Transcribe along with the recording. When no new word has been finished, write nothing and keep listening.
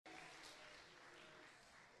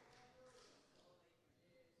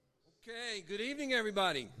Okay, good evening,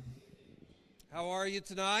 everybody. How are you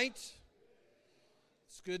tonight?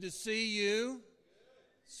 It's good to see you.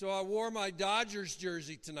 So I wore my Dodgers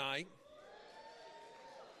jersey tonight.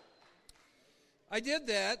 I did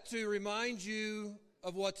that to remind you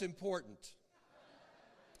of what's important.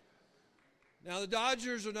 Now, the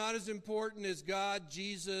Dodgers are not as important as God,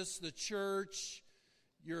 Jesus, the church,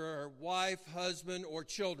 your wife, husband, or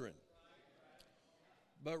children.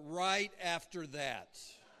 But right after that.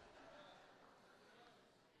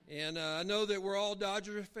 And I know that we're all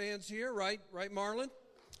Dodger fans here, right? Right, Marlon?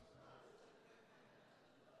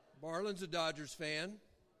 Marlon's a Dodgers fan.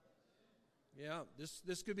 Yeah,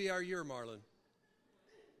 this could be our year, Marlon.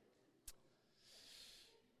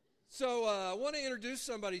 So I want to introduce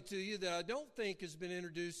somebody to you that I don't think has been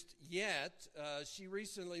introduced yet. She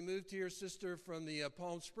recently moved here, sister from the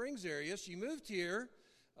Palm Springs area. She moved here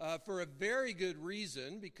for a very good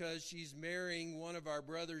reason, because she's marrying one of our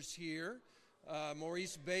brothers here,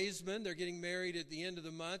 Maurice Baseman. They're getting married at the end of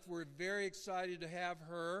the month. We're very excited to have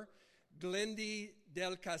her, Glendy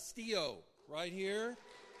Del Castillo, right here.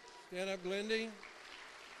 Stand up, Glendy.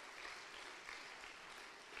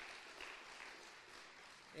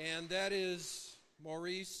 And that is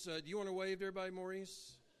Maurice. Do you want to wave to everybody,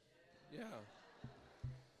 Maurice? Yeah.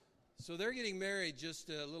 So they're getting married just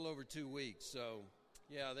a little over 2 weeks. So,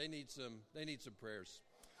 yeah, they need some prayers.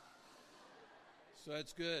 So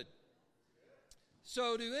that's good.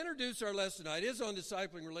 So to introduce our lesson tonight, it is on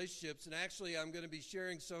discipling relationships, and actually I'm going to be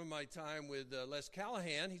sharing some of my time with Les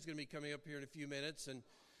Callahan. He's going to be coming up here in a few minutes and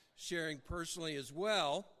sharing personally as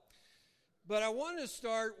well. But I want to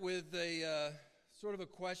start with a sort of a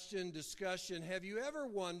question, discussion. Have you ever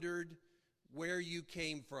wondered where you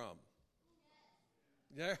came from?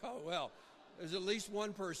 Yeah, well, there's at least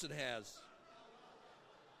one person has.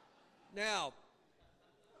 Now,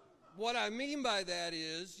 what I mean by that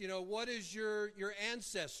is, what is your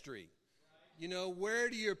ancestry? Where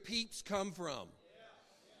do your peeps come from?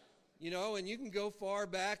 And you can go far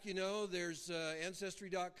back, there's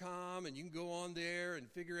Ancestry.com, and you can go on there and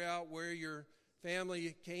figure out where your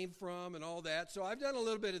family came from and all that. So I've done a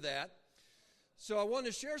little bit of that. So I want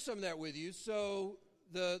to share some of that with you. So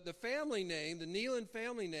the family name, the Neelan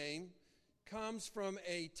family name, comes from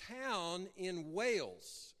a town in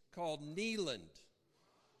Wales called Neeland.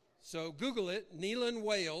 So Google it, Neeland,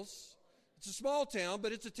 Wales. It's a small town,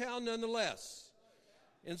 but it's a town nonetheless.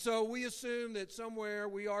 And so we assume that somewhere,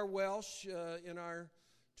 we are Welsh in our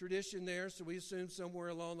tradition there, so we assume somewhere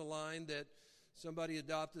along the line that somebody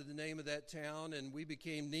adopted the name of that town and we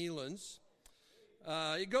became Neelands.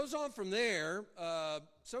 It goes on from there.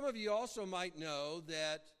 Some of you also might know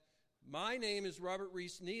that my name is Robert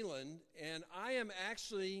Reese Neeland, and I am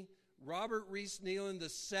actually Robert Reese Neeland the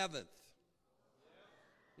 7th.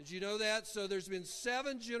 Did you know that? So there's been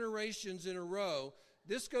 7 generations in a row.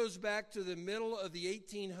 This goes back to the middle of the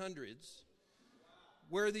 1800s,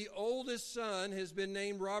 where the oldest son has been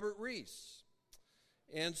named Robert Reese.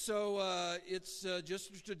 And so it's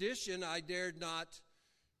just a tradition. I dared not,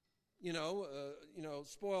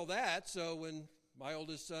 spoil that. So when my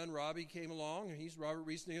oldest son, Robbie, came along, he's Robert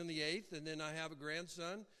Reese Neeland the 8th, and then I have a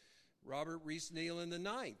grandson, Robert Reese Neeland the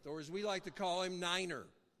 9th, or as we like to call him, Niner.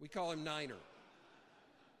 We call him Niner.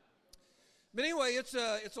 But anyway, it's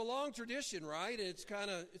a long tradition, right? And it's kind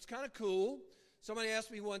of cool. Somebody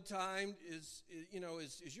asked me one time, is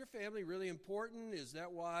your family really important? Is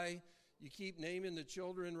that why you keep naming the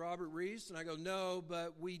children Robert Reese? And I go, no,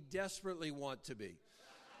 but we desperately want to be.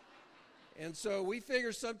 And so we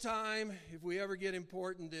figure sometime, if we ever get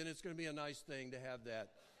important, then it's going to be a nice thing to have that,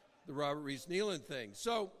 the Robert Reese Neeland thing.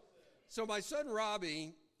 So my son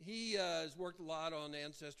Robbie, he has worked a lot on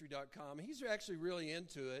Ancestry.com. He's actually really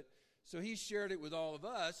into it. So he shared it with all of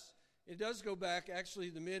us. It does go back, actually,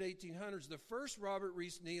 the mid-1800s. The first Robert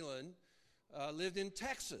Reese Neeland lived in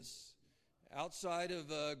Texas, outside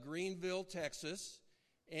of Greenville, Texas.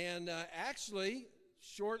 And actually,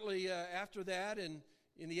 shortly after that, in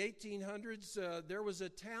the 1800s, there was a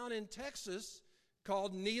town in Texas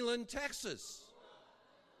called Neeland, Texas.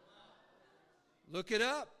 Look it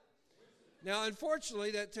up. Now, unfortunately,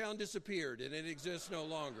 that town disappeared, and it exists no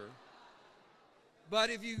longer. But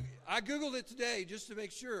I Googled it today just to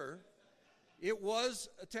make sure. It was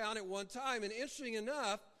a town at one time. And interesting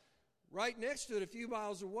enough, right next to it, a few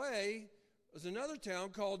miles away, was another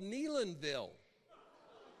town called Neelandville.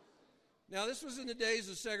 Now, this was in the days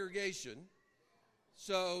of segregation.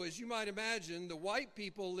 So, as you might imagine, the white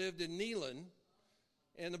people lived in Neeland,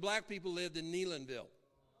 and the black people lived in Neelandville.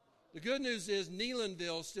 The good news is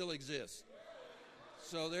Neelandville still exists.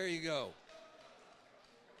 So, there you go.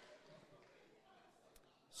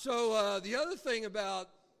 So the other thing about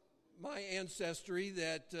my ancestry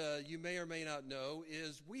that you may or may not know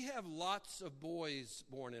is we have lots of boys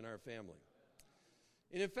born in our family.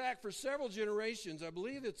 And in fact, for several generations, I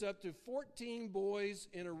believe it's up to 14 boys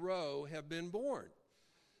in a row have been born.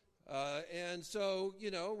 And so,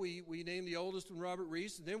 we named the oldest one Robert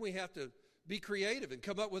Reese, and then we have to be creative and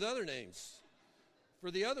come up with other names for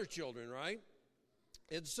the other children, right?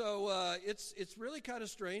 And so it's really kind of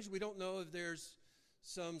strange. We don't know if there's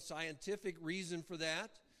some scientific reason for that,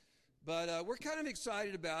 but we're kind of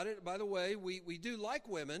excited about it. By the way, we do like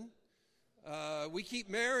women. We keep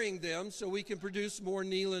marrying them so we can produce more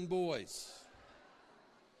Neelan boys.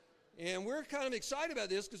 And we're kind of excited about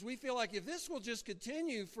this because we feel like if this will just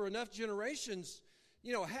continue for enough generations,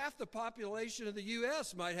 half the population of the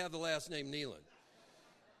U.S. might have the last name Neelan.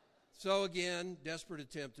 So again, desperate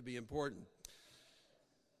attempt to be important.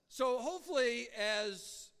 So hopefully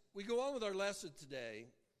as we go on with our lesson today,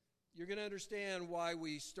 you're going to understand why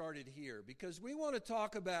we started here, because we want to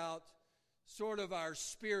talk about sort of our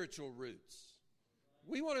spiritual roots.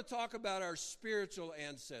 We want to talk about our spiritual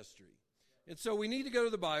ancestry. And so we need to go to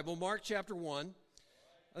the Bible, Mark chapter 1.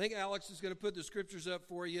 I think Alex is going to put the scriptures up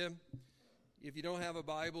for you. If you don't have a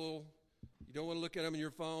Bible, you don't want to look at them on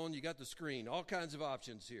your phone, you got the screen. All kinds of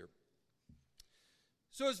options here.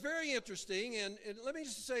 So it's very interesting, and let me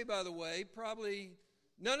just say, by the way, probably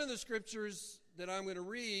none of the scriptures that I'm going to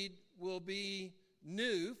read will be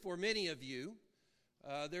new for many of you.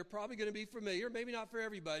 They're probably going to be familiar, maybe not for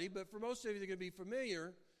everybody, but for most of you they're going to be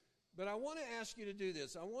familiar. But I want to ask you to do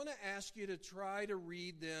this. I want to ask you to try to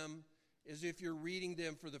read them as if you're reading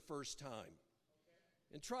them for the first time.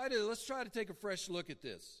 And let's try to take a fresh look at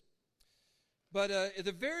this. But at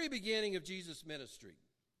the very beginning of Jesus' ministry,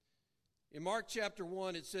 in Mark chapter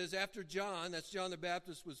 1, it says, after John, that's John the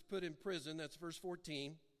Baptist, was put in prison, that's verse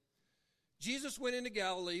 14, Jesus went into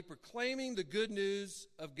Galilee proclaiming the good news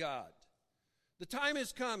of God. The time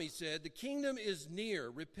has come, he said, the kingdom is near.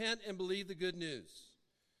 Repent and believe the good news.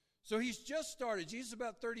 So he's just started. Jesus is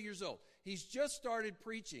about 30 years old. He's just started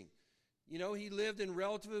preaching. He lived in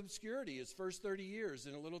relative obscurity his first 30 years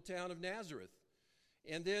in a little town of Nazareth.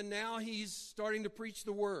 And then now he's starting to preach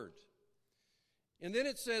the word. And then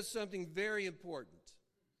it says something very important.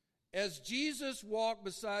 As Jesus walked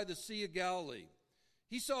beside the Sea of Galilee,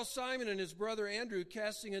 he saw Simon and his brother Andrew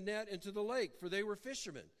casting a net into the lake, for they were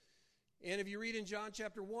fishermen. And if you read in John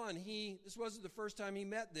chapter 1, this wasn't the first time he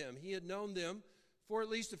met them. He had known them for at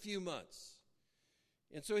least a few months.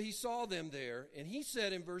 And so he saw them there, and he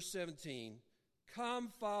said in verse 17, come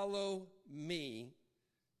follow me,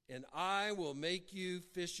 and I will make you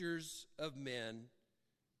fishers of men.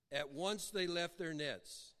 At once they left their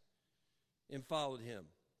nets and followed him.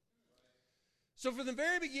 So from the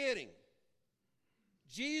very beginning,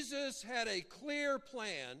 Jesus had a clear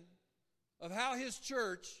plan of how his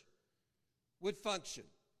church would function.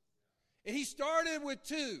 And he started with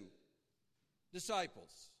 2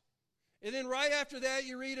 disciples. And then right after that,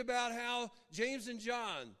 you read about how James and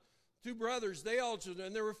John, 2 brothers, they all chose,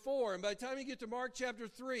 and there were 4. And by the time you get to Mark chapter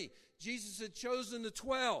 3, Jesus had chosen the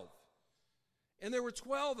 12. And there were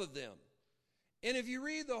 12 of them. And if you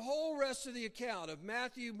read the whole rest of the account of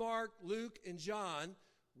Matthew, Mark, Luke, and John,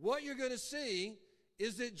 what you're going to see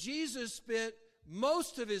is that Jesus spent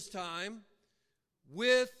most of his time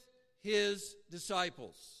with his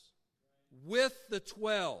disciples, with the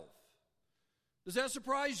 12. Does that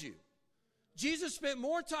surprise you? Jesus spent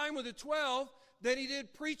more time with the 12 than he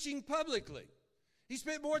did preaching publicly. He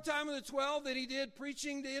spent more time with the 12 than he did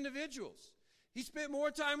preaching to individuals. He spent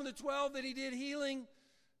more time with the 12 than he did healing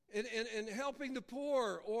and helping the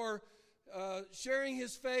poor, or sharing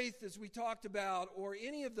his faith, as we talked about, or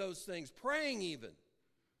any of those things, praying even.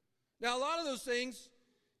 Now, a lot of those things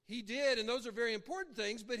he did, and those are very important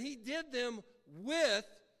things, but he did them with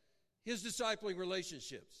his discipling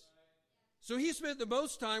relationships. So he spent the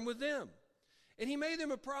most time with them. And he made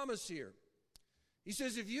them a promise here. He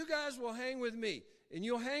says, if you guys will hang with me, and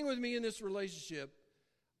you'll hang with me in this relationship,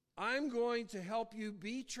 I'm going to help you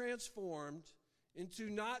be transformed into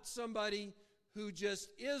not somebody who just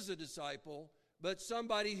is a disciple, but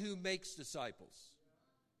somebody who makes disciples.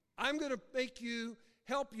 I'm going to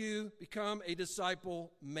help you become a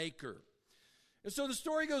disciple maker. And so the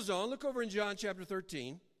story goes on. Look over in John chapter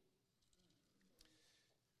 13.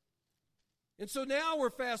 And so now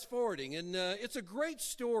we're fast forwarding, and it's a great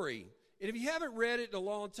story. And if you haven't read it in a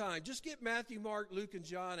long time, just get Matthew, Mark, Luke, and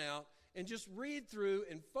John out and just read through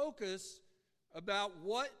and focus about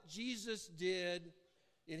what Jesus did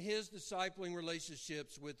in his discipling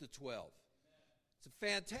relationships with the 12. It's a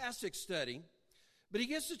fantastic study. But he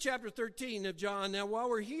gets to chapter 13 of John. Now, while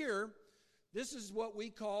we're here, this is what we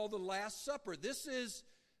call the Last Supper. This is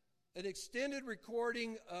an extended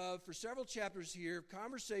recording of, for several chapters here,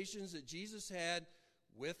 conversations that Jesus had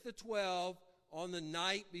with the 12 on the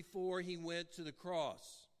night before he went to the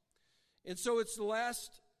cross. And so it's the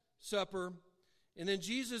Last Supper. And then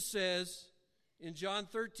Jesus says in John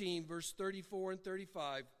 13, verse 34 and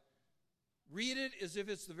 35, read it as if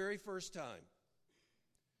it's the very first time.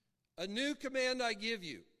 A new command I give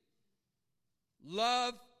you,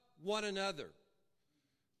 love one another.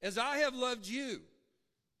 As I have loved you,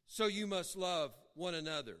 so you must love one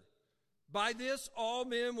another. By this all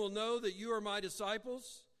men will know that you are my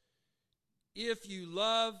disciples, if you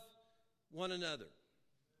love one another.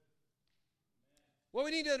 What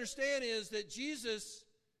we need to understand is that Jesus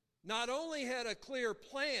not only had a clear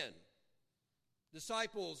plan,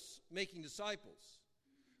 disciples making disciples,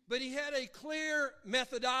 but he had a clear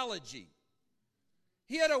methodology.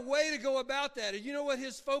 He had a way to go about that. And you know what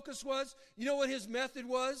his focus was? You know what his method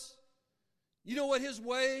was? You know what his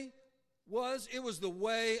way was? It was the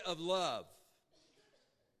way of love.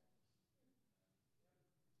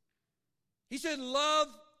 He said, love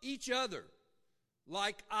each other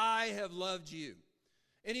like I have loved you.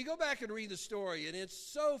 And you go back and read the story, and it's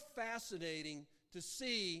so fascinating to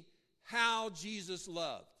see how Jesus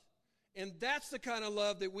loved. And that's the kind of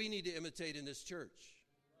love that we need to imitate in this church.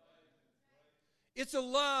 It's a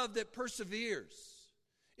love that perseveres.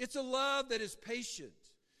 It's a love that is patient.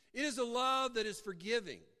 It is a love that is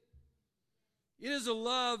forgiving. It is a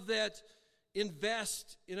love that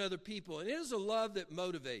invests in other people. And it is a love that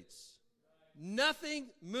motivates. Nothing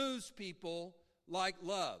moves people like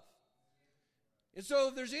love. And so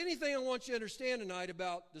if there's anything I want you to understand tonight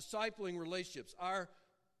about discipling relationships, our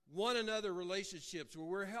one another relationships where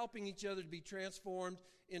we're helping each other to be transformed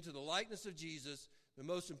into the likeness of Jesus, the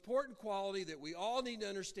most important quality that we all need to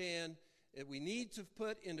understand, that we need to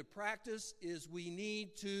put into practice, is we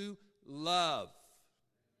need to love.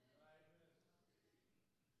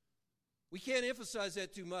 We can't emphasize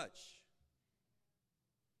that too much.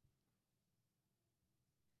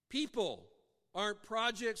 People aren't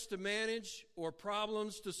projects to manage or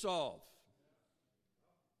problems to solve.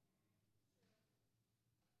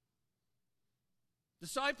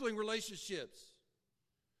 Discipling relationships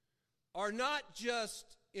are not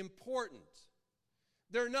just important.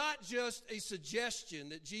 They're not just a suggestion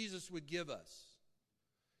that Jesus would give us.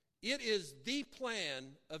 It is the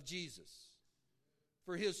plan of Jesus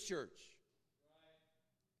for his church.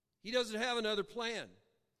 He doesn't have another plan.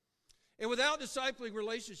 And without discipling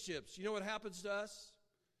relationships, you know what happens to us?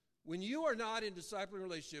 When you are not in discipling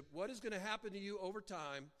relationship, what is going to happen to you over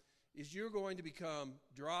time is you're going to become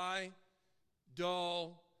dry,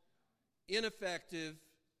 dull, ineffective,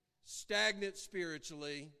 stagnant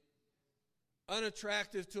spiritually,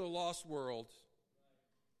 unattractive to a lost world,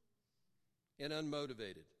 and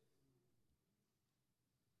unmotivated.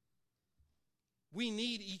 We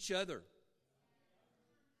need each other.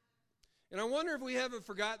 And I wonder if we haven't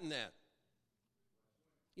forgotten that.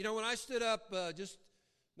 You know, when I stood up just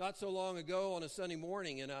not so long ago on a Sunday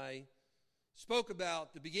morning and I spoke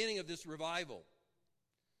about the beginning of this revival,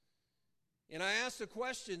 and I asked a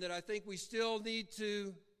question that I think we still need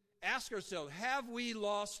to ask ourselves: have we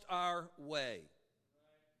lost our way?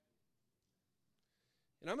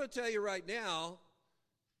 And I'm going to tell you right now,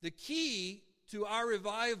 the key to our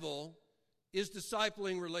revival is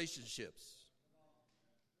discipling relationships.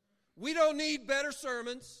 We don't need better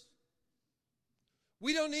sermons.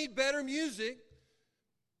 We don't need better music.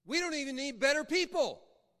 We don't even need better people.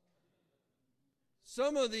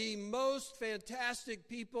 Some of the most fantastic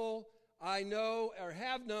people I know or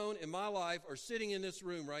have known in my life are sitting in this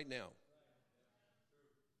room right now.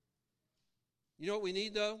 You know what we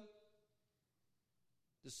need, though?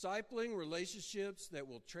 Discipling relationships that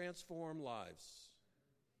will transform lives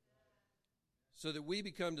so that we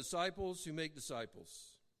become disciples who make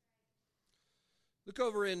disciples. Look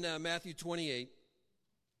over in Matthew 28.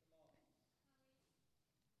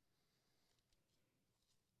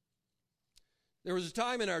 There was a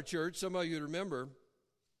time in our church, some of you remember,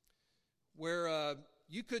 where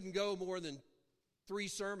you couldn't go more than 3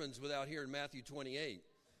 sermons without hearing Matthew 28.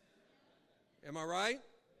 Am I right?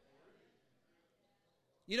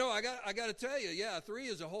 You know, I got to tell you, 3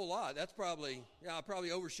 is a whole lot. That's probably, I probably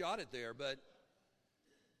overshot it there. But,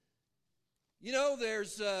 you know,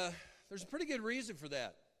 there's a pretty good reason for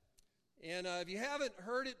that. And if you haven't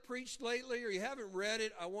heard it preached lately or you haven't read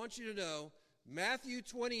it, I want you to know Matthew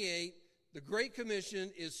 28, the Great Commission,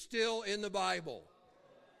 is still in the Bible.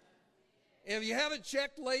 And if you haven't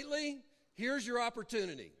checked lately, here's your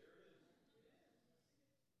opportunity.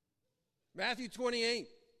 Matthew 28,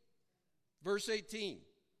 verse 18.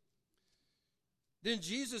 Then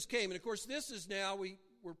Jesus came, and of course this is now,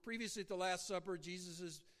 we're previously at the Last Supper. Jesus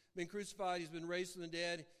has been crucified. He's been raised from the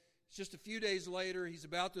dead. It's just a few days later. He's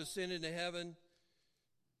about to ascend into heaven.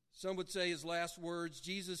 Some would say his last words.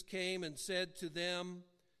 Jesus came and said to them,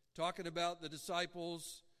 talking about the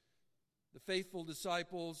disciples, the faithful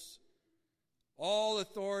disciples, all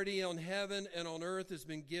authority on heaven and on earth has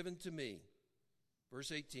been given to me.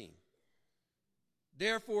 Verse 18.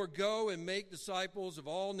 Therefore go and make disciples of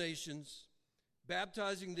all nations,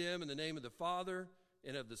 baptizing them in the name of the Father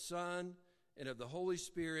and of the Son and of the Holy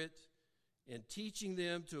Spirit, and teaching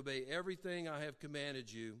them to obey everything I have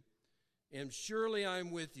commanded you. And surely I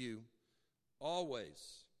am with you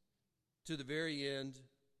always to the very end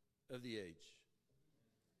of the age.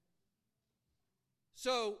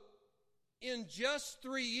 So, in just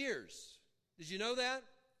 3 years, did you know that?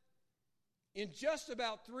 In just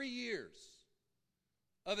about 3 years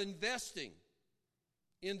of investing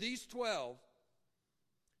in these 12,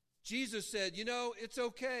 Jesus said, you know, it's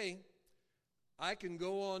okay. I can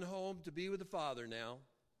go on home to be with the Father now,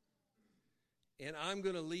 and I'm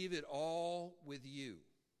going to leave it all with you.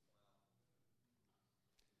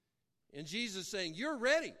 And Jesus saying, you're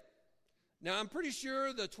ready. Now, I'm pretty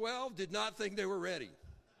sure the 12 did not think they were ready.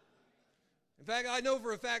 In fact, I know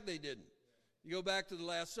for a fact they didn't. You go back to the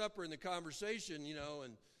Last Supper and the conversation, you know,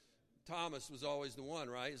 and Thomas was always the one,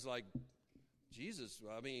 right? It's like, Jesus,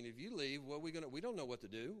 I mean, if you leave, what are we going to, we don't know what to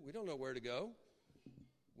do. We don't know where to go.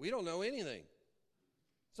 We don't know anything.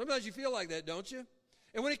 Sometimes you feel like that, don't you?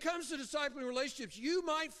 And when it comes to discipling relationships, you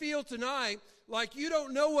might feel tonight like you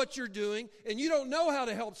don't know what you're doing and you don't know how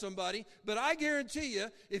to help somebody, but I guarantee you,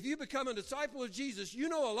 if you become a disciple of Jesus, you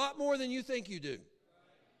know a lot more than you think you do.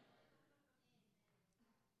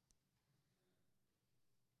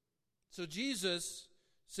 So Jesus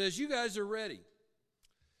says, you guys are ready.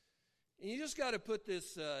 And you just got to put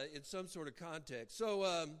this in some sort of context. So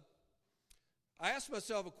I asked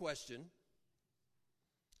myself a question.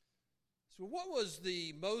 So what was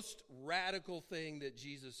the most radical thing that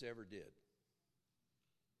Jesus ever did?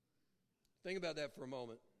 Think about that for a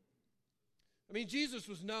moment. I mean, Jesus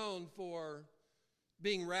was known for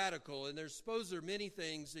being radical, and there's suppose there are many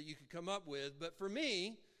things that you could come up with, but for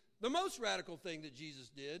me, the most radical thing that Jesus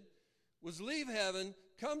did was leave heaven,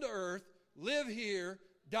 come to earth, live here,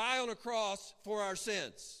 die on a cross for our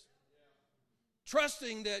sins.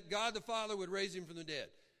 Trusting that God the Father would raise him from the dead.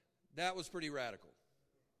 That was pretty radical.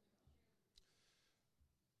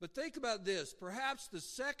 But think about this. Perhaps the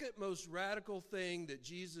second most radical thing that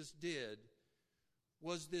Jesus did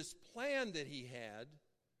was this plan that he had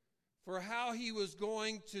for how he was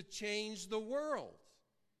going to change the world.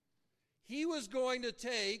 He was going to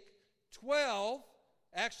take 12,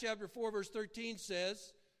 Acts chapter 4 verse 13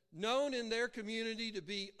 says, known in their community to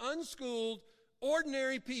be unschooled,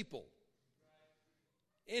 ordinary people.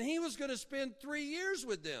 And he was going to spend 3 years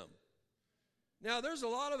with them. Now, there's a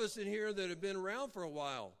lot of us in here that have been around for a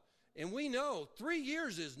while, and we know 3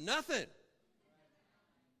 years is nothing.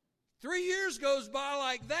 3 years goes by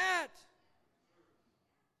like that.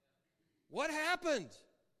 What happened?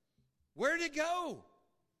 Where did it go?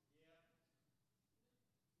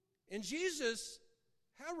 And Jesus,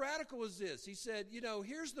 how radical was this? He said, you know,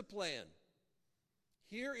 here's the plan.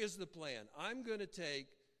 Here is the plan. I'm going to take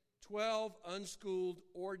 12 unschooled,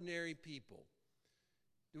 ordinary people.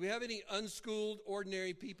 Do we have any unschooled,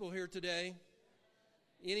 ordinary people here today?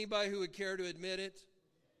 Anybody who would care to admit it?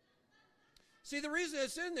 See, the reason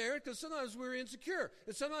it's in there is because sometimes we're insecure.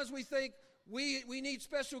 And sometimes we think we need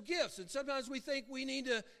special gifts. And sometimes we think we need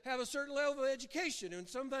to have a certain level of education. And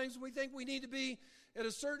sometimes we think we need to be at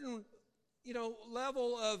a certain,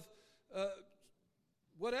 level of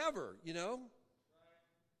whatever,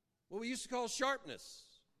 what we used to call sharpness.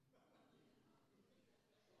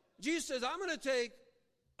 Jesus says, I'm going to take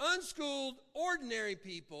unschooled, ordinary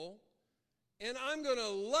people, and I'm going to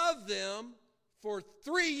love them for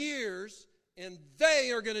 3 years, and they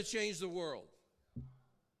are going to change the world.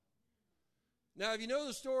 Now, if you know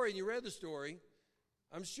the story and you read the story,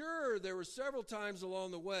 I'm sure there were several times along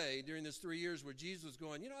the way during this 3 years where Jesus was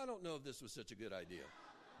going, I don't know if this was such a good idea.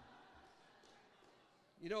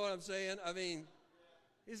 You know what I'm saying? I mean,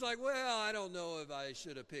 he's like, well, I don't know if I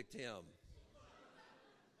should have picked him.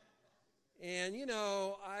 And,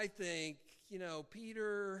 I think,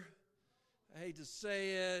 Peter, I hate to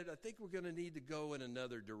say it, I think we're going to need to go in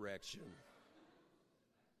another direction.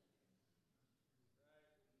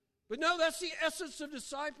 But no, that's the essence of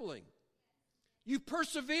discipling. You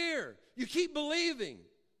persevere. You keep believing.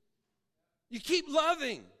 You keep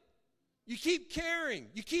loving. You keep caring.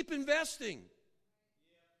 You keep investing.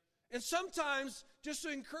 And sometimes, just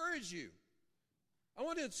to encourage you, I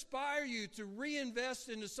want to inspire you to reinvest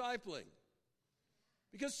in discipling.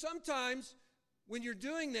 Because sometimes when you're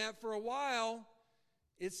doing that for a while,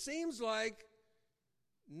 it seems like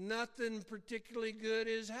nothing particularly good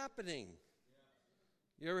is happening.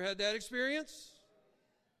 You ever had that experience?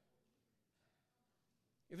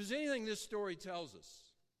 If there's anything this story tells us,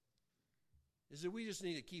 is that we just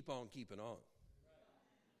need to keep on keeping on.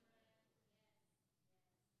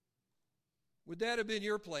 Would that have been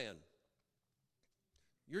your plan?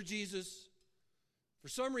 You're Jesus. For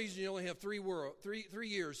some reason, you only have 3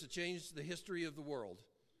 years to change the history of the world.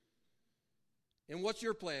 And what's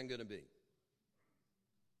your plan going to be?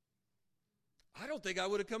 I don't think I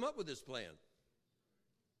would have come up with this plan.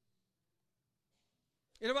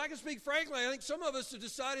 And if I can speak frankly, I think some of us have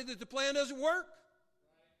decided that the plan doesn't work.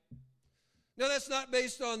 Now, that's not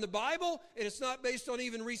based on the Bible, and it's not based on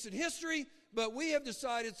even recent history, but we have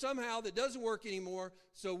decided somehow that it doesn't work anymore,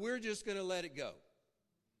 so we're just going to let it go.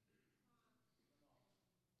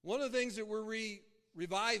 One of the things that we're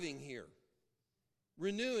reviving here,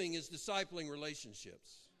 renewing, is discipling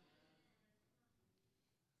relationships.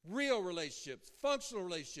 Real relationships, functional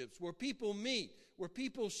relationships, where people meet, where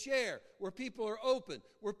people share, where people are open,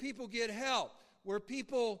 where people get help, where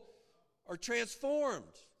people are transformed.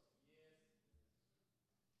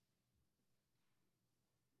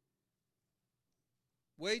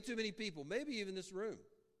 Way too many people, maybe even this room,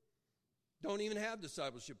 don't even have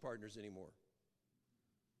discipleship partners anymore.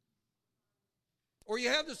 Or you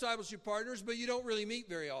have discipleship partners, but you don't really meet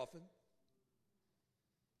very often,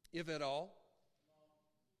 if at all.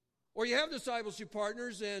 Or you have discipleship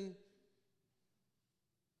partners and,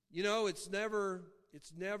 it's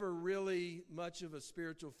never really much of a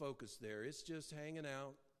spiritual focus there. It's just hanging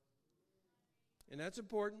out. And that's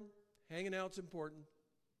important. Hanging out's important.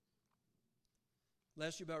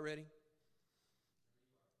 Les, you about ready?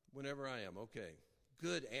 Whenever I am. Okay.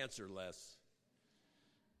 Good answer, Les.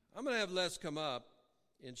 I'm going to have Les come up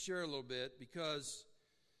and share a little bit because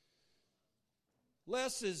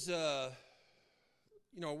Les is a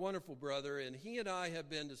wonderful brother, and he and I have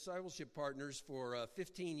been discipleship partners for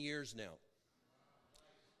 15 years now.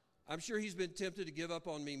 I'm sure he's been tempted to give up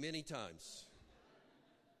on me many times.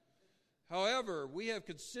 However, we have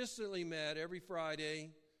consistently met every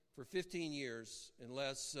Friday for 15 years,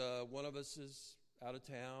 unless one of us is out of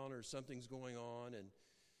town or something's going on. And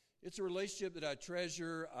it's a relationship that I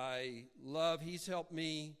treasure, I love. He's helped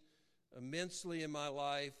me immensely in my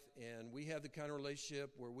life, and we have the kind of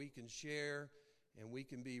relationship where we can share and we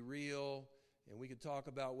can be real and we can talk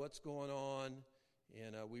about what's going on,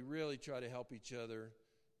 and we really try to help each other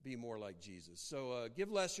be more like Jesus. So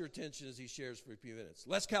give Les your attention as he shares for a few minutes.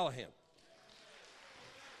 Les Callahan.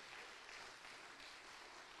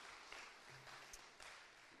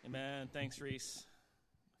 Amen. Thanks, Reese.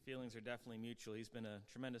 Feelings are definitely mutual. He's been a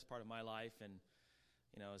tremendous part of my life, and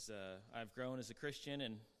as I've grown as a Christian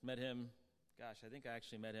and met him. I think I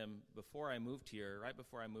actually met him before I moved here. Right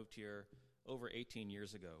before I moved here, over 18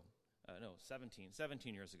 years ago.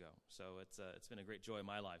 17 years ago. So it's been a great joy in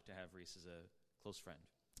my life to have Reese as a close friend.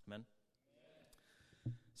 Amen.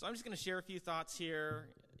 So I'm just going to share a few thoughts here.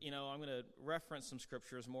 I'm going to reference some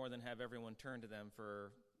scriptures more than have everyone turn to them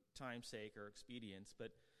for time's sake or expedience, but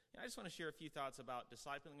I just want to share a few thoughts about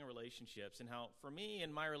discipling and relationships and how, for me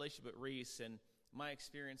and my relationship with Reese and my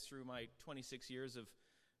experience through my 26 years of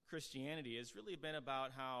Christianity has really been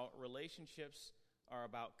about how relationships are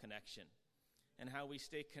about connection and how we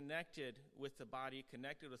stay connected with the body,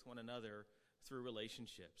 connected with one another through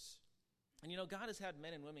relationships. And God has had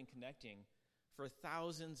men and women connecting for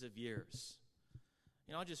thousands of years.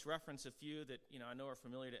 I'll just reference a few that I know are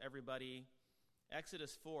familiar to everybody.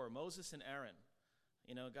 Exodus 4, Moses and Aaron.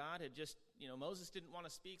 God had just, Moses didn't want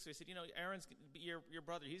to speak, so he said, Aaron's your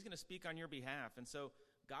brother. He's going to speak on your behalf. And so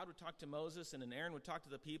God would talk to Moses, and then Aaron would talk to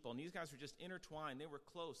the people. And these guys were just intertwined. They were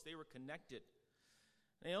close. They were connected.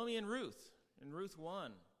 Naomi and Ruth. In Ruth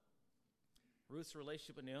 1, Ruth's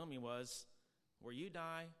relationship with Naomi was, where you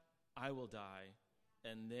die, I will die,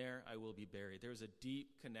 and there I will be buried. There was a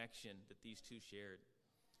deep connection that these two shared.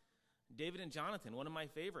 David and Jonathan, one of my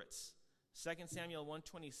favorites. 2 Samuel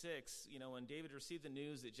 1:26, when David received the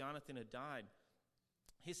news that Jonathan had died,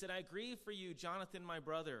 he said, I grieve for you, Jonathan, my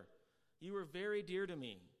brother. You were very dear to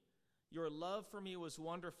me. Your love for me was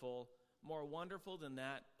wonderful, more wonderful than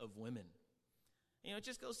that of women. It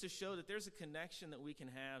just goes to show that there's a connection that we can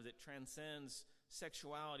have that transcends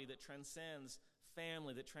sexuality, that transcends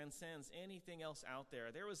family, that transcends anything else out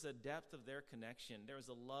there. There was a depth of their connection. There was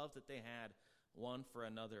a love that they had one for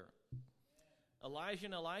another. Elijah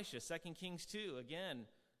and Elisha, 2 Kings 2, again,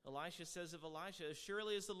 Elisha says of Elisha, as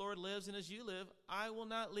surely as the Lord lives and as you live, I will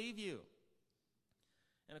not leave you.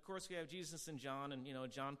 And of course, we have Jesus and John, and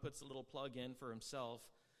John puts a little plug in for himself.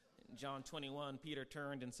 In John 21, Peter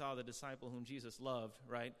turned and saw the disciple whom Jesus loved,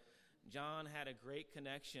 right? John had a great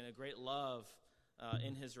connection, a great love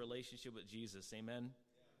in his relationship with Jesus. Amen?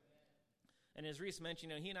 And as Reese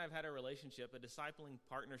mentioned, he and I have had a relationship, a discipling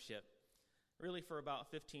partnership, really for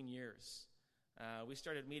about 15 years. We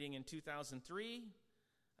started meeting in 2003,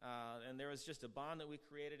 and there was just a bond that we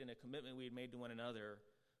created and a commitment we had made to one another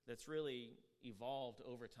that's really evolved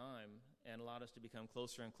over time and allowed us to become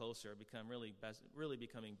closer and closer, really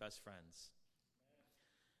becoming best friends.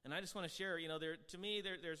 And I just want to share,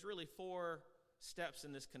 there's really 4 steps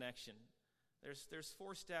in this connection. There's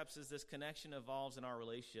 4 steps as this connection evolves in our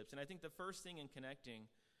relationships. And I think the first thing in connecting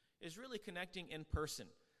is really connecting in person.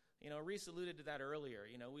 Reese alluded to that earlier.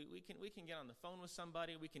 We can get on the phone with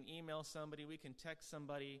somebody, we can email somebody, we can text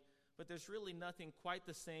somebody, but there's really nothing quite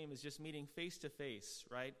the same as just meeting face to face,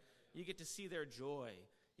 right? You get to see their joy,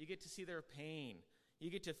 you get to see their pain, you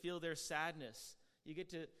get to feel their sadness, you get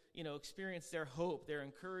to, experience their hope, their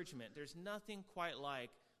encouragement. There's nothing quite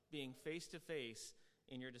like being face to face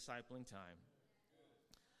in your discipling time.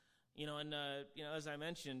 As I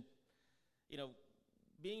mentioned,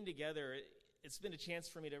 being together, it's been a chance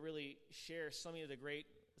for me to really share so many of the great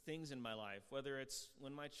things in my life, whether it's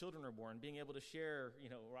when my children were born, being able to share,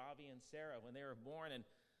 Robbie and Sarah when they were born, and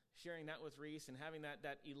sharing that with Reese and having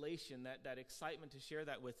that elation, that excitement to share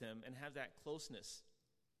that with him and have that closeness.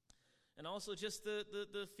 And also just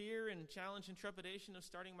the fear and challenge and trepidation of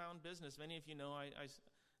starting my own business. Many of you know I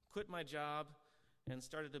quit my job and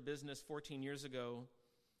started a business 14 years ago,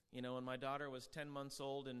 when my daughter was 10 months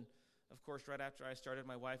old. And, of course, right after I started,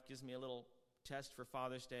 my wife gives me a little test for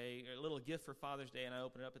Father's Day, or a little gift for Father's Day, and I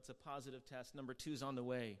open it up. It's a positive test. Number 2's on the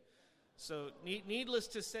way. So needless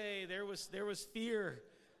to say, there was fear.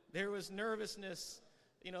 There was nervousness,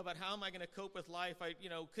 about how am I going to cope with life?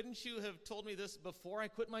 Couldn't you have told me this before I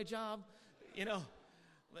quit my job?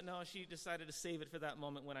 But no, she decided to save it for that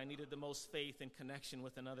moment when I needed the most faith and connection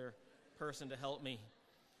with another person to help me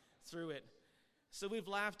through it. So we've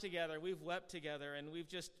laughed together, we've wept together, and we've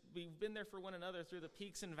been there for one another through the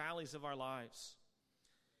peaks and valleys of our lives.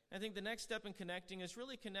 I think the next step in connecting is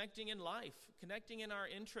really connecting in life, connecting in our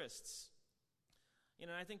interests.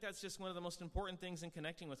 I think that's just one of the most important things in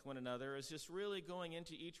connecting with one another, is just really going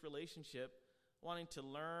into each relationship wanting to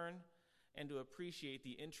learn and to appreciate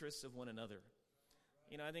the interests of one another.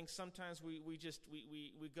 I think sometimes we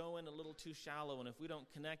go in a little too shallow, and if we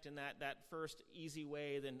don't connect in that first easy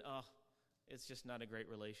way, then it's just not a great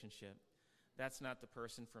relationship. That's not the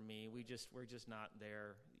person for me. We're just not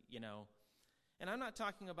there, And I'm not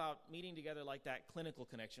talking about meeting together like that clinical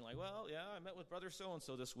connection, like, well, yeah, I met with brother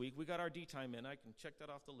so-and-so this week. We got our D time in. I can check that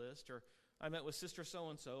off the list. Or I met with sister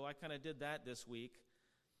so-and-so. I kind of did that this week.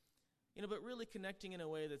 But really connecting in a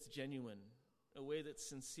way that's genuine, a way that's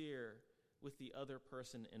sincere with the other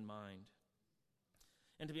person in mind.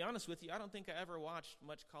 And to be honest with you, I don't think I ever watched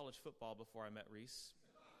much college football before I met Reese.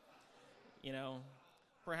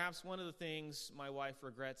 Perhaps one of the things my wife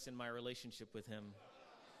regrets in my relationship with him.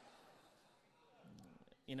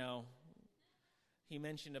 He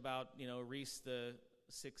mentioned about, Reese the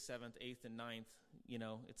 6th, 7th, 8th, and 9th,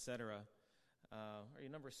 etc. Are you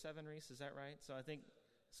number 7, Reese? Is that right?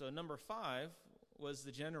 So number 5 was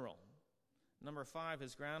the general. Number 5,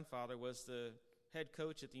 his grandfather was the head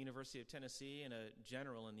coach at the University of Tennessee and a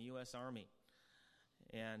general in the U.S. Army.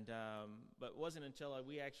 And but it wasn't until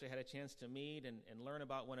we actually had a chance to meet and learn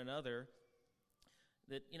about one another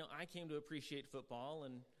that, I came to appreciate football,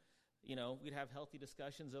 and we'd have healthy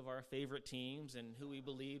discussions of our favorite teams and who we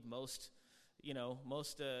believed most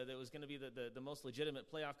that was going to be the most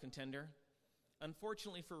legitimate playoff contender.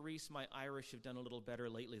 Unfortunately for Reese, my Irish have done a little better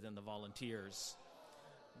lately than the Volunteers.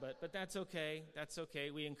 But that's okay. That's okay.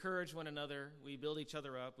 We encourage one another. We build each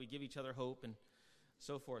other up. We give each other hope and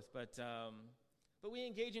so forth. But we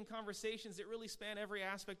engage in conversations that really span every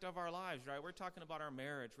aspect of our lives, right? We're talking about our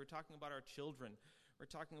marriage. We're talking about our children. We're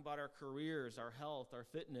talking about our careers, our health, our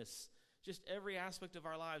fitness, just every aspect of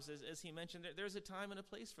our lives. As he mentioned, there's a time and a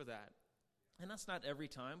place for that. And that's not every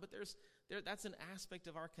time, but that's an aspect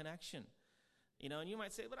of our connection. And you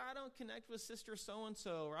might say, but I don't connect with sister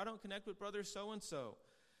so-and-so, or I don't connect with brother so-and-so,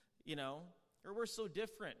 or we're so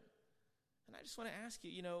different. And I just want to ask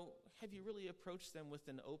you, have you really approached them with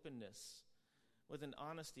an openness, with an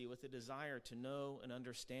honesty, with a desire to know and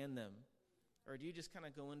understand them? Or do you just kind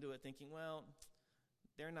of go into it thinking, well,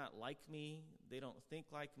 they're not like me, they don't think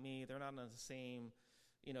like me, they're not on the same,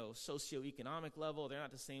 socioeconomic level, they're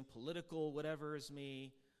not the same political whatever as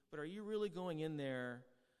me, but are you really going in there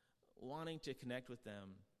wanting to connect with them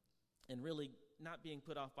and really not being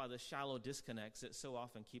put off by the shallow disconnects that so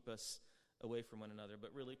often keep us away from one another,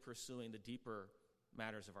 but really pursuing the deeper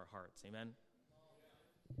matters of our hearts. Amen?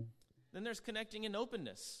 Then there's connecting in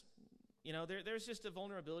openness. There's just a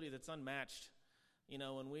vulnerability that's unmatched,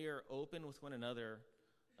 when we are open with one another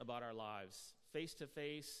about our lives, face to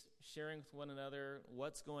face, sharing with one another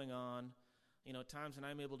what's going on. Times when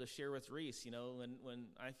I'm able to share with Reese, when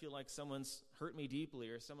I feel like someone's hurt me deeply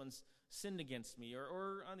or someone's sinned against me,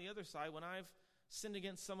 or on the other side, when I've sinned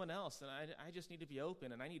against someone else and I just need to be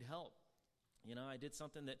open and I need help. I did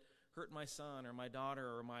something that hurt my son or my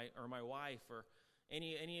daughter or my wife or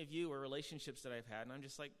any of you or relationships that I've had, and I'm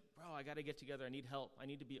just like, bro, I got to get together. I need help. I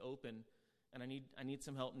need to be open, and I need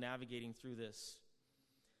some help navigating through this.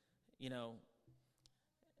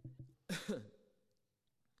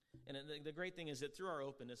 And the great thing is that through our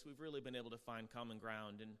openness, we've really been able to find common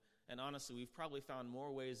ground, and honestly, we've probably found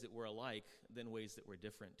more ways that we're alike than ways that we're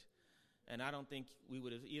different. And I don't think we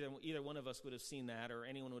would have, either one of us would have seen that, or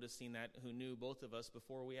anyone would have seen that who knew both of us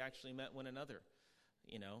before we actually met one another.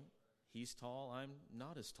 He's tall, I'm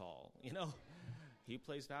not as tall. He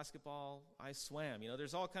plays basketball, I swam.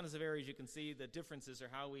 There's all kinds of areas you can see the differences or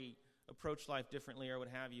how we approach life differently or what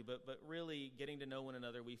have you. But really getting to know one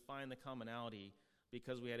another, we find the commonality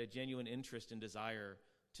because we had a genuine interest and desire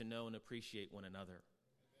to know and appreciate one another.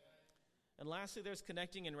 And lastly, there's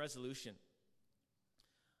connecting and resolution.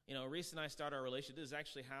 Reese and I started our relationship. This is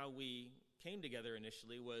actually how we came together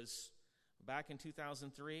initially, was back in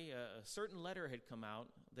 2003, a certain letter had come out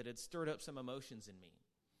that had stirred up some emotions in me.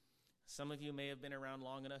 Some of you may have been around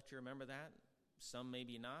long enough to remember that. Some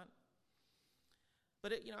maybe not.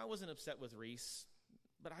 But I wasn't upset with Reese,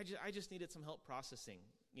 but I just needed some help processing,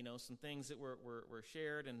 some things that were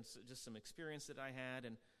shared and just some experience that I had,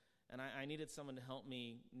 and I needed someone to help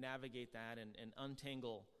me navigate that and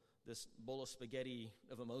untangle this bowl of spaghetti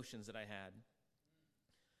of emotions that I had.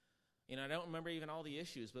 I don't remember even all the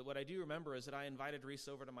issues, but what I do remember is that I invited Reese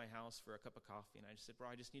over to my house for a cup of coffee, and I just said, bro,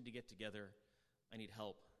 I just need to get together. I need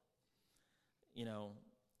help.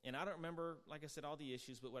 And I don't remember, like I said, all the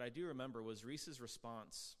issues, but what I do remember was Reese's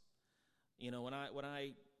response. When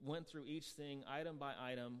I went through each thing, item by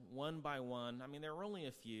item, one by one, there were only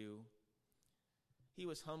a few. He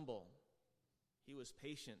was humble. He was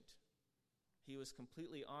patient. He was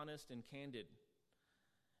completely honest and candid.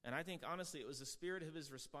 And I think, honestly, it was the spirit of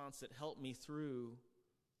his response that helped me through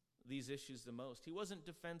these issues the most. He wasn't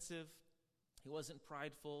defensive. He wasn't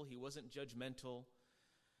prideful. He wasn't judgmental.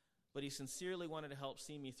 But he sincerely wanted to help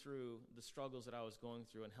see me through the struggles that I was going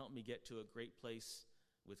through and help me get to a great place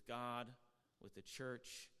with God, with the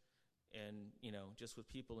church, and, just with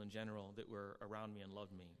people in general that were around me and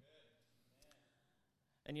loved me.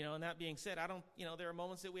 And, and that being said, there are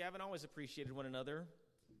moments that we haven't always appreciated one another.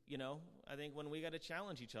 I think when we got to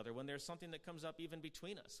challenge each other, when there's something that comes up even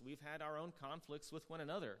between us, we've had our own conflicts with one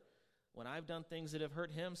another. When I've done things that have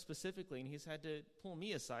hurt him specifically, and he's had to pull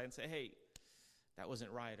me aside and say, hey, that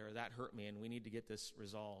wasn't right, or that hurt me, and we need to get this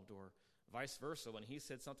resolved, or vice versa, when he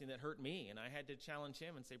said something that hurt me, and I had to challenge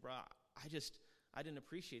him and say, bro, I didn't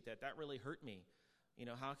appreciate that. That really hurt me.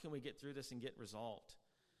 How can we get through this and get resolved?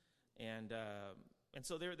 And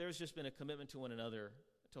so there's just been a commitment to one another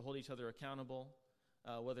to hold each other accountable,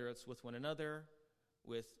 whether it's with one another,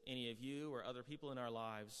 with any of you or other people in our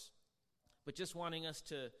lives, but just wanting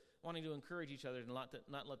to encourage each other to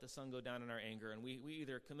not let the sun go down in our anger. And we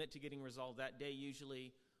either commit to getting resolved that day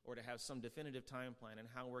usually, or to have some definitive time plan on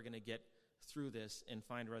how we're going to get through this and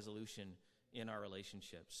find resolution in our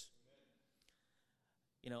relationships.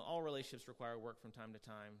 All relationships require work from time to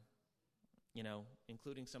time,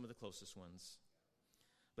 including some of the closest ones.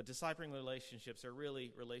 But discipling relationships are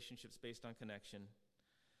really relationships based on connection.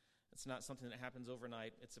 It's not something that happens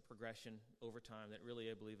overnight. It's a progression over time that really,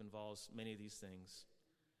 I believe, involves many of these things.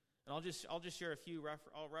 And I'll just share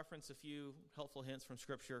I'll reference a few helpful hints from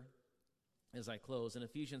Scripture as I close. In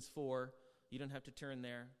Ephesians 4, you don't have to turn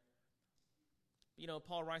there.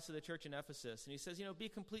 Paul writes to the church in Ephesus, and he says, be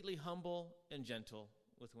completely humble and gentle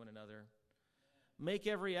with one another. Make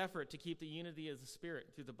every effort to keep the unity of the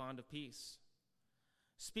Spirit through the bond of peace.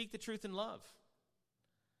 Speak the truth in love.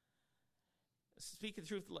 Speak the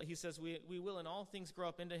truth, he says, we will in all things grow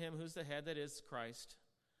up into him who's the head, that is Christ.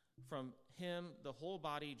 From him, the whole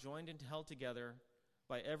body, joined and held together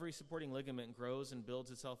by every supporting ligament, grows and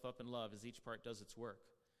builds itself up in love as each part does its work.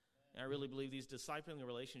 And I really believe these discipling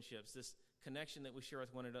relationships, this connection that we share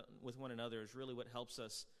with one another, is really what helps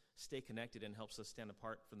us stay connected and helps us stand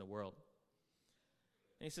apart from the world.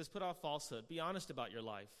 And he says, put off falsehood. Be honest about your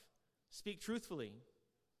life. Speak truthfully.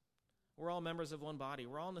 We're all members of one body.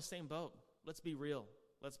 We're all in the same boat. Let's be real.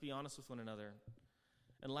 Let's be honest with one another.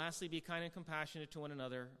 And lastly, be kind and compassionate to one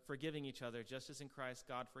another, forgiving each other, just as in Christ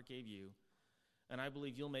God forgave you. And I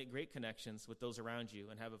believe you'll make great connections with those around you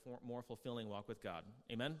and have a more fulfilling walk with God.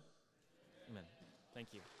 Amen? Amen. Thank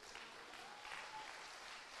you.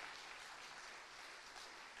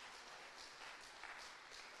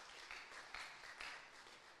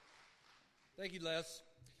 Thank you, Les.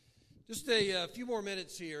 Just a few more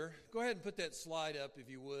minutes here. Go ahead and put that slide up if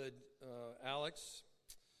you would, Alex.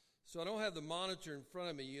 So I don't have the monitor in front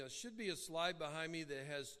of me. There should be a slide behind me that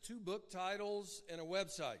has 2 book titles and a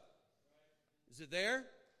website. Is it there?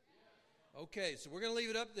 Okay, so we're going to leave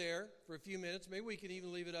it up there for a few minutes. Maybe we can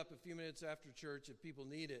even leave it up a few minutes after church if people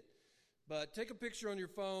need it. But take a picture on your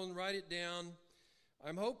phone, write it down.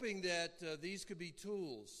 I'm hoping that these could be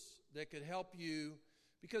tools that could help you,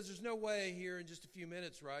 because there's no way here in just a few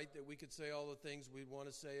minutes, right, that we could say all the things we'd want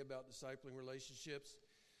to say about discipling relationships.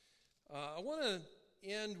 I want to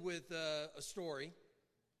end with a story.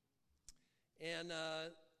 And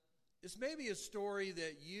it's maybe a story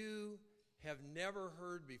that you have never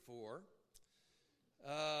heard before.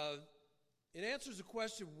 It answers the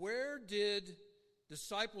question, where did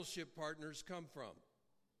discipleship partners come from?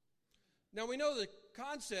 Now, we know the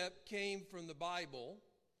concept came from the Bible,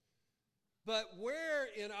 but where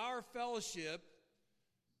in our fellowship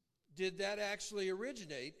did that actually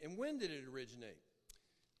originate, and when did it originate?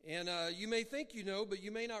 And you may think you know, but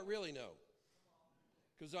you may not really know,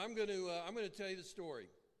 because I'm going to tell you the story.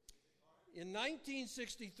 In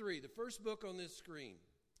 1963, the first book on this screen,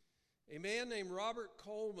 a man named Robert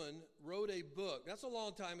Coleman wrote a book. That's a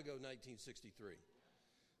long time ago, 1963,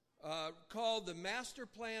 called The Master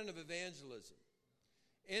Plan of Evangelism.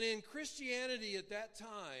 And in Christianity at that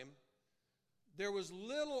time, there was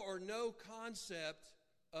little or no concept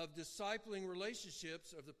of discipling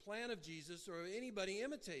relationships, of the plan of Jesus, or anybody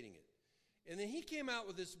imitating it. And then he came out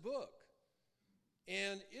with this book.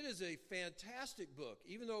 And it is a fantastic book,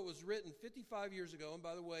 even though it was written 55 years ago. And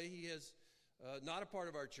by the way, he is not a part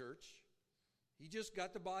of our church. He just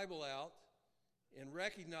got the Bible out and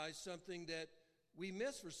recognized something that we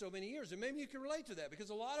missed for so many years. And maybe you can relate to that,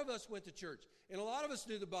 because a lot of us went to church, and a lot of us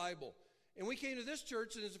knew the Bible. And we came to this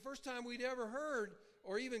church, and it's the first time we'd ever heard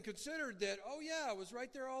or even considered that, oh yeah, it was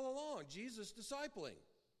right there all along, Jesus discipling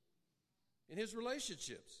in his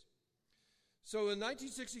relationships. So in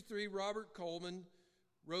 1963, Robert Coleman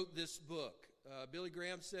wrote this book. Billy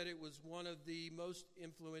Graham said it was one of the most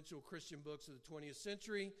influential Christian books of the 20th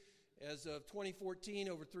century. As of 2014,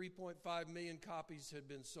 over 3.5 million copies had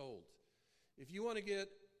been sold. If you want to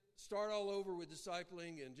start all over with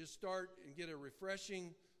discipling and just start and get a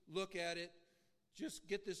refreshing look at it, just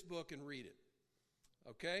get this book and read it.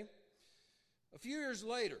 Okay? A few years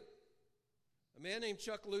later, a man named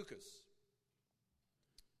Chuck Lucas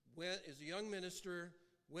as a young minister,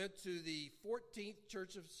 went to the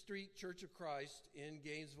 14th Street Church of Christ in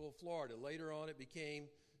Gainesville, Florida. Later on, it became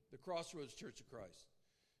the Crossroads Church of Christ.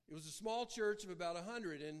 It was a small church of about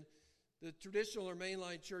 100, and the traditional or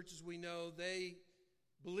mainline churches we know, they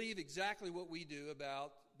believe exactly what we do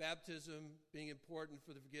about baptism being important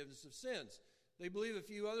for the forgiveness of sins. They believe a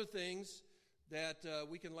few other things that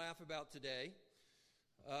we can laugh about today.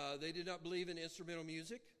 They did not believe in instrumental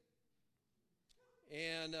music.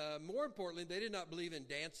 And more importantly, they did not believe in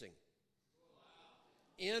dancing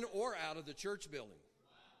in or out of the church building.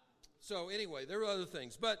 So anyway, there were other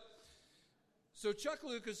things. So Chuck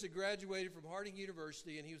Lucas had graduated from Harding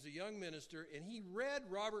University, and he was a young minister, and he read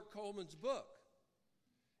Robert Coleman's book.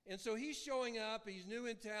 And so he's showing up. He's new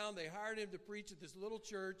in town. They hired him to preach at this little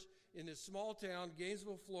church in this small town,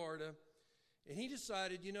 Gainesville, Florida. And he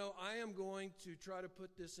decided, I am going to try to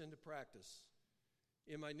put this into practice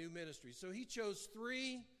in my new ministry. So he chose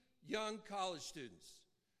 3 young college students.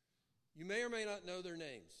 You may or may not know their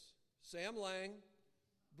names: Sam Lang,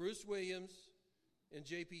 Bruce Williams, and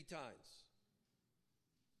J.P. Tynes.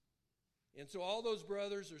 And so all those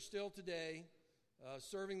brothers are still today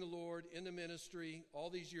serving the Lord in the ministry all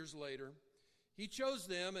these years later. He chose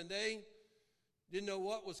them, and they didn't know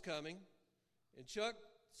what was coming. And Chuck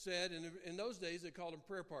said, in those days, they called them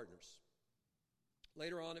prayer partners.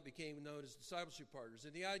 Later on, it became known as discipleship partners.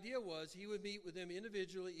 And the idea was he would meet with them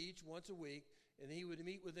individually each once a week, and he would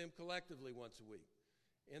meet with them collectively once a week.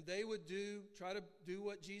 And they would try to do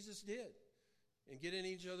what Jesus did and get in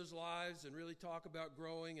each other's lives and really talk about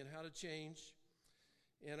growing and how to change.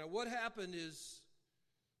 And what happened is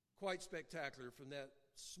quite spectacular from that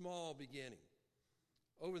small beginning.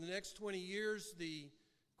 Over the next 20 years, the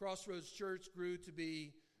Crossroads Church grew to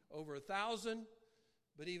be over 1,000.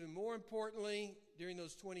 But even more importantly, during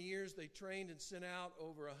those 20 years, they trained and sent out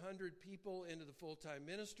over 100 people into the full-time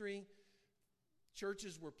ministry.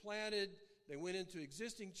 Churches were planted They went into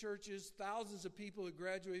existing churches. Thousands of people who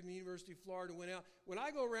graduated from the University of Florida went out. When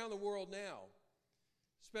I go around the world now,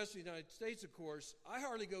 especially the United States, of course, I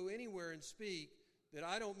hardly go anywhere and speak that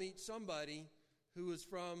I don't meet somebody who was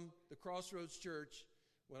from the Crossroads Church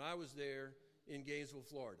when I was there in Gainesville,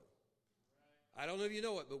 Florida. I don't know if you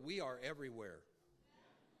know it, but we are everywhere.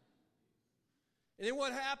 And then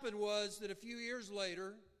what happened was that a few years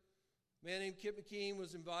later, a man named Kip McKean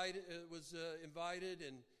was invited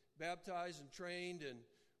and baptized and trained and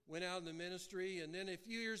went out in the ministry. And then a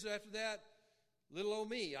few years after that, little old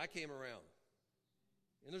me, I came around.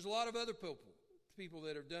 And there's a lot of other people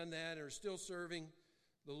that have done that and are still serving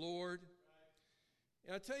the Lord.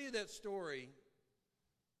 And I tell you that story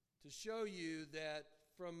to show you that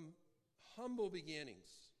from humble beginnings,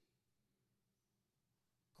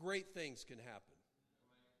 great things can happen.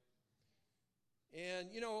 And,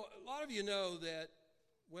 you know, a lot of you know that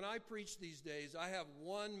when I preach these days, I have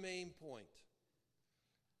one main point.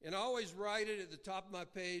 And I always write it at the top of my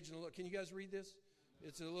page. And look, can you guys read this?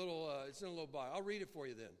 It's in a little bio. I'll read it for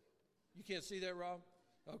you then. You can't see that, Rob?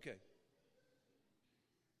 Okay.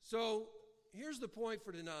 So here's the point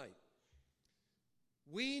for tonight.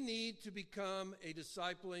 We need to become a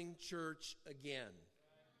discipling church again.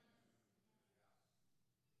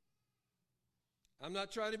 I'm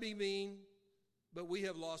not trying to be mean, but we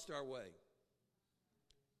have lost our way.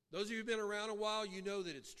 Those of you who've been around a while, you know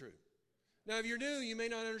that it's true. Now, if you're new, you may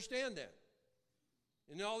not understand that.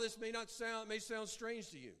 And all this may sound strange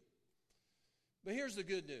to you. But here's the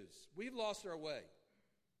good news. We've lost our way.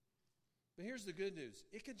 But here's the good news.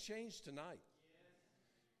 It can change tonight.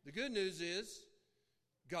 The good news is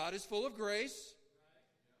God is full of grace.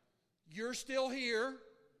 You're still here.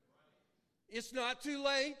 It's not too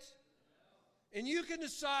late. And you can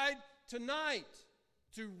decide tonight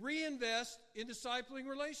to reinvest in discipling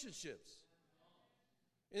relationships.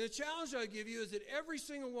 And the challenge I give you is that every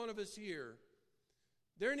single one of us here,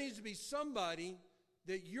 there needs to be somebody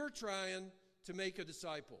that you're trying to make a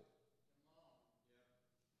disciple.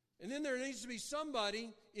 And then there needs to be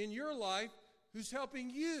somebody in your life who's helping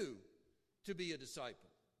you to be a disciple.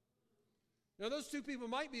 Now, those two people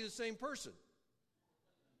might be the same person.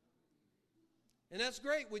 And that's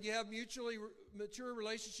great when you have mutually mature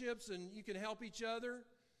relationships and you can help each other.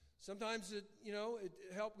 Sometimes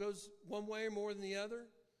help goes one way or more than the other.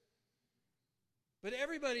 But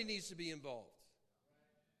everybody needs to be involved.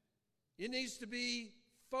 It needs to be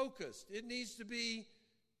focused. It needs to be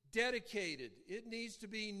dedicated. It needs to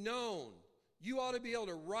be known. You ought to be able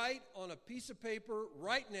to write on a piece of paper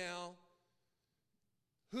right now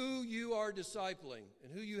who you are discipling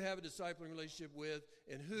and who you have a discipling relationship with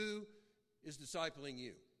and who is discipling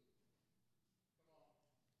you.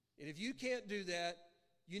 And if you can't do that,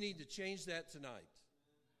 you need to change that tonight.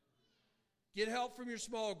 Get help from your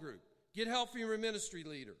small group. Get help from your ministry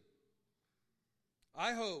leader.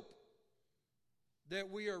 I hope that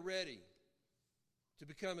we are ready to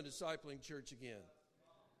become a discipling church again.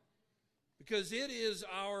 Because it is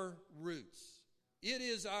our roots. It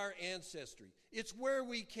is our ancestry. It's where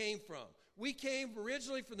we came from. We came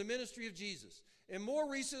originally from the ministry of Jesus. And more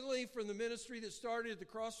recently from the ministry that started at the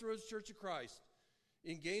Crossroads Church of Christ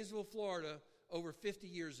in Gainesville, Florida, over 50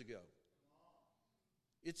 years ago.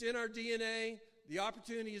 It's in our DNA. The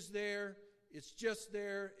opportunity is there. It's just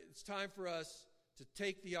there. It's time for us to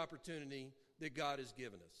take the opportunity that God has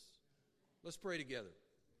given us. Let's pray together.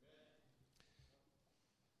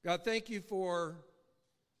 God, thank you for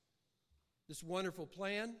this wonderful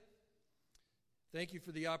plan. Thank you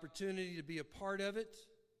for the opportunity to be a part of it.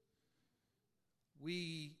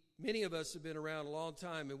 Many of us have been around a long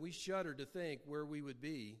time, and we shudder to think where we would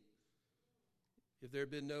be if there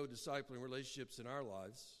had been no discipling relationships in our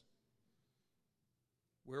lives.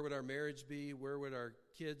 Where would our marriage be? Where would our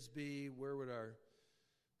kids be? Where would our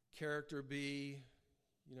character be?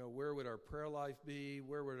 Where would our prayer life be?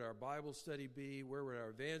 Where would our Bible study be? Where would our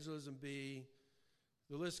evangelism be?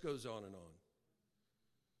 The list goes on and on.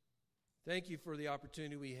 Thank you for the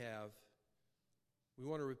opportunity we have. We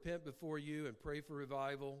want to repent before you and pray for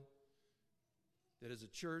revival, that as a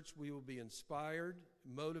church we will be inspired,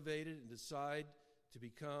 motivated, and decide to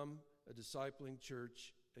become a discipling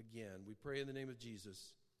church again. We pray in the name of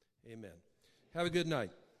Jesus. Amen. Have a good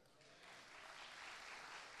night.